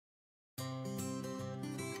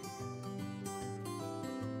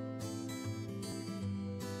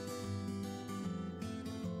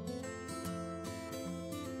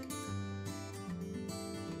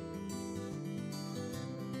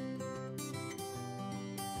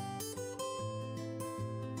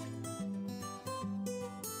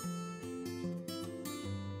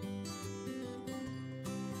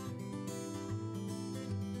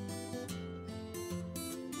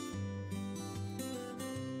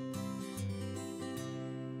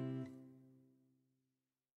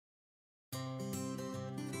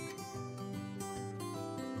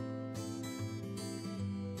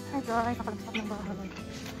Hi guys, nakalagsak ng bahay.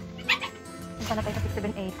 Punta na tayo sa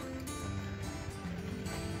 678.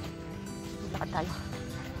 Lakad tayo.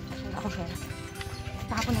 Wala akong pera.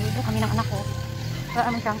 Kahapon naligo kami ng anak ko. Wala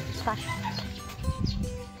naman siyang stash.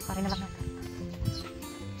 Pare na lang natin.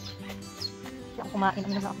 Hindi ako kumain.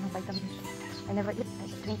 Uminom lang ako ng vitamins. I never eat. I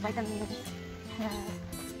just drink vitamins. Yeah.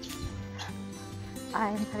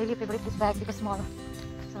 I really favorite this bag because small.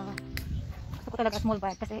 So, gusto ko talaga small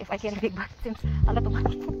bag kasi if I carry big bag since a lot of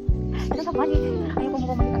money. I don't have money. Ayaw ko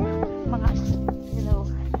mo bumalik ng mga you know.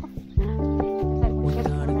 We're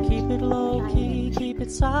gonna keep it low key, keep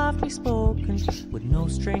it softly spoken, with no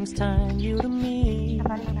strings tying you to me.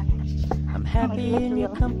 I'm happy in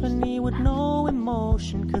your company with no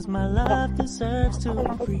emotion, cause my love deserves to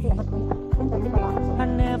breathe. I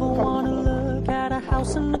never wanna look at a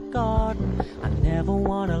house in the garden, I never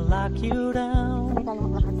wanna lock you down.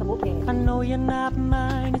 I know you're not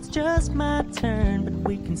mine, it's just my turn, but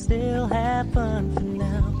we can still have fun for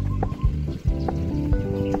now.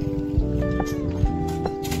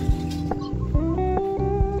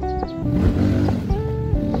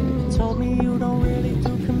 You told me you don't really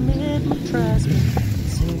do commitment, trust me,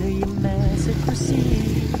 consider your message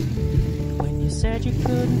received. When you said you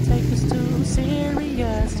couldn't take us too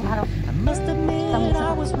seriously, I must admit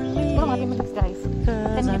I was relieved,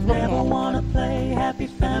 cause I never wanna play happy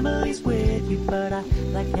families with you, but I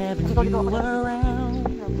like having you around.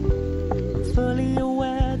 I'm fully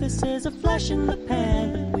aware this is a flash in the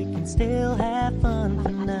pan, but we can still have fun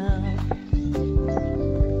for now.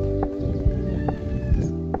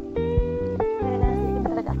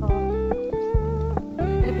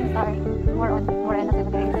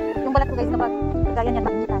 Yung balat ko guys kapag gaya niya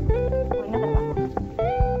takutan. Uwi na talaga.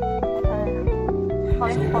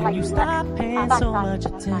 So when you stop paying so much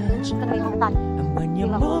attention, and when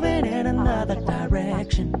you're moving in another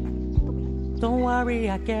direction, don't worry,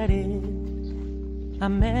 I get it. I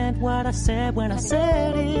meant what I said when I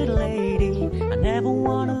said it, lady. I never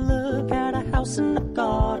wanna look at a house in the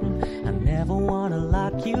garden, I never wanna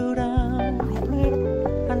lock you down.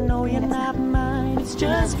 I know you're not mine, it's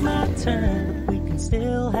just my turn, but we can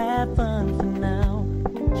still have fun for now.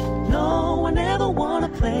 No, I never wanna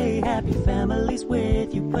play happy families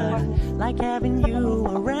with you, but I like having you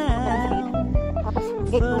around. I'm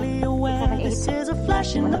fully aware this is a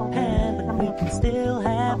flash in the pan, but we can still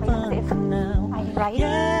have fun for now.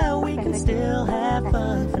 Yeah, we can still have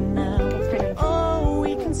fun for now. Oh,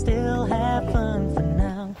 we can still have fun for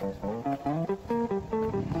now.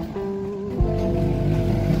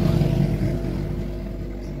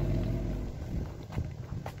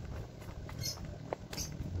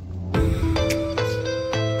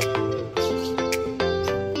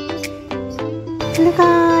 Hello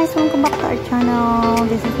guys, welcome back to our channel.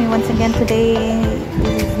 This is me once again today.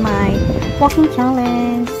 This is my walking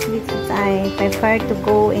challenge, which is I prefer to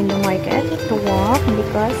go in the market to walk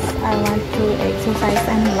because I want to exercise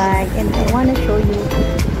and like, and I want to show you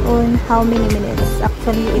on how many minutes.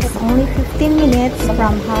 Actually, it's only 15 minutes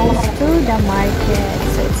from house to the market,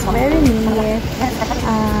 so it's very near.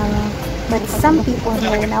 But some people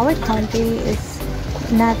here in our country is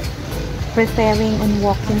not preferring on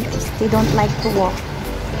walking because they don't like to walk.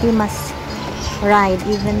 They must ride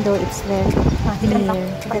even though it's very near.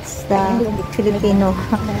 That's the Filipino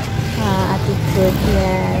attitude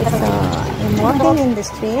here. So in walking in the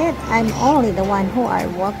street, I'm only the one who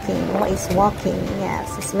is walking. Yes,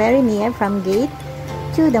 it's very near. From gate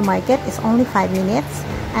to the market is only 5 minutes,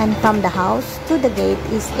 and from the house to the gate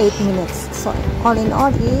is 8 minutes. So all in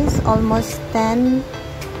all is almost 13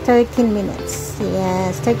 minutes.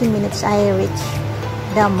 Yes, 13 minutes I reach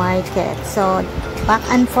the market. So back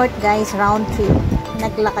and forth guys, round trip.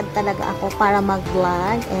 Naglakad talaga ako para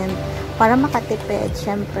mag-vlog and para makatipid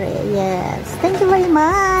syempre. Yes, thank you very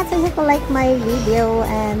much. I hope you like my video,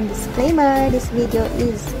 and disclaimer, this video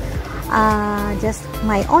is just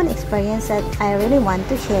my own experience that I really want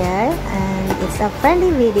to share, and it's a friendly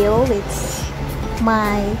video with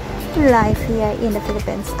my life here in the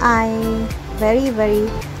Philippines. I very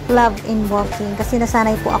love in walking kasi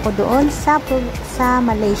nasanay po ako doon sa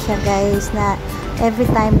Malaysia guys, na every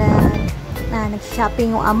time na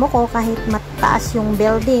nag-shopping yung amo ko, kahit mataas yung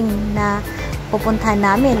building na pupuntahan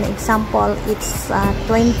namin, example it's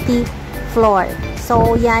 20 floor,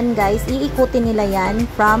 so yan guys, iikutin nila yan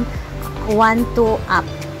from 1 to up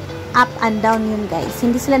and down yun guys.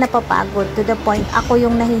 Hindi sila napapagod to the point ako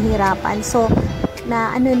yung nahihirapan. So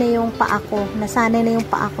na ano na yung paa ko, nasanay na yung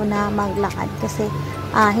paa ko na maglakad kasi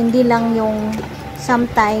hindi lang yung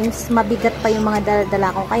sometimes mabigat pa yung mga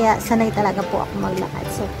dala-dala ko, kaya sanay talaga po ako maglakad.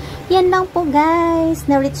 So yan lang po guys,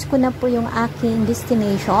 na-reach ko na po yung aking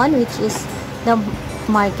destination, which is the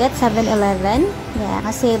market, 7-Eleven. Yeah,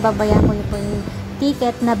 kasi babayan ko yung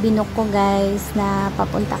ticket na binook ko guys, na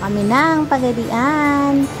papunta kami ng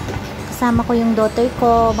Pagadian. Kasama ko yung daughter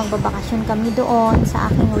ko, magbabakasyon kami doon sa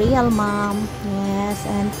aking real mom. Yes,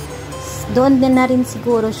 and doon din na rin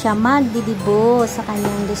siguro siya magdidibo sa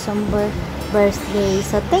kanyang December birthday.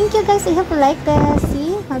 So, thank you guys. I hope you like this.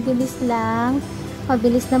 See, mabilis lang.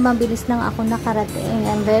 Mabilis lang ako nakarating.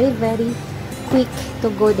 I'm very, very quick to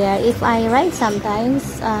go there. If I ride sometimes,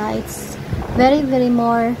 it's very, very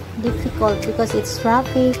more difficult because it's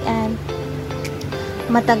traffic and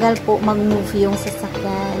matagal po mag-move yung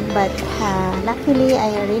sasakyan. But, luckily,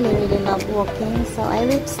 I really, really love walking. So, I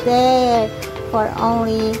reached there for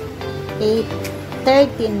only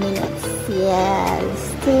 13 minutes. Yes.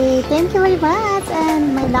 Okay, thank you very much.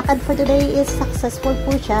 And my lakad for today is successful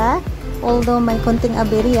po siya. Although may konting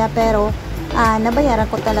aberya, pero nabayaran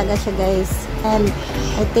ko talaga siya guys. And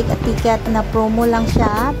I take a ticket na promo lang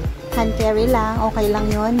siya. Hand carry lang. Okay lang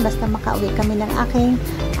yun. Basta makauwi kami ng aking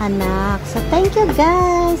anak. So, thank you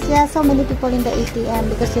guys. Yeah, so many people in the ATM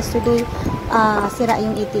because yesterday, sira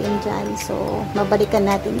yung ATM dyan. So, mabalikan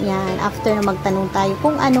natin yan after na magtanong tayo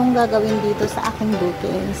kung anong gagawin dito sa aking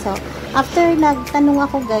booking. So, after nagtanong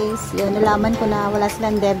ako guys, yun, nalaman ko na wala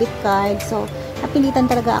silang debit card. So, napilitan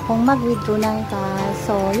talaga akong mag-withdraw ng cash.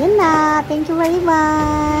 So, yun na. Thank you very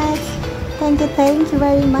much. Thank you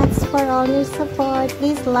very much for all your support.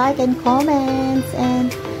 Please like and comment. And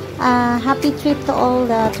happy trip to all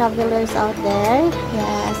the travelers out there.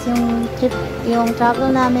 Yes, yung travel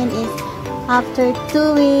namin is after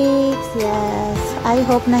 2 weeks. Yes, I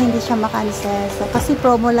hope na hindi siya makancel. So, kasi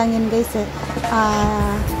promo lang yun guys eh.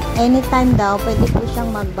 Anytime daw, pwede po siyang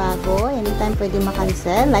magbago. Anytime pwede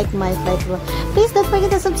makancel. Like my flight. Please don't forget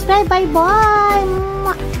to subscribe. Bye-bye.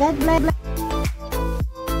 God bless.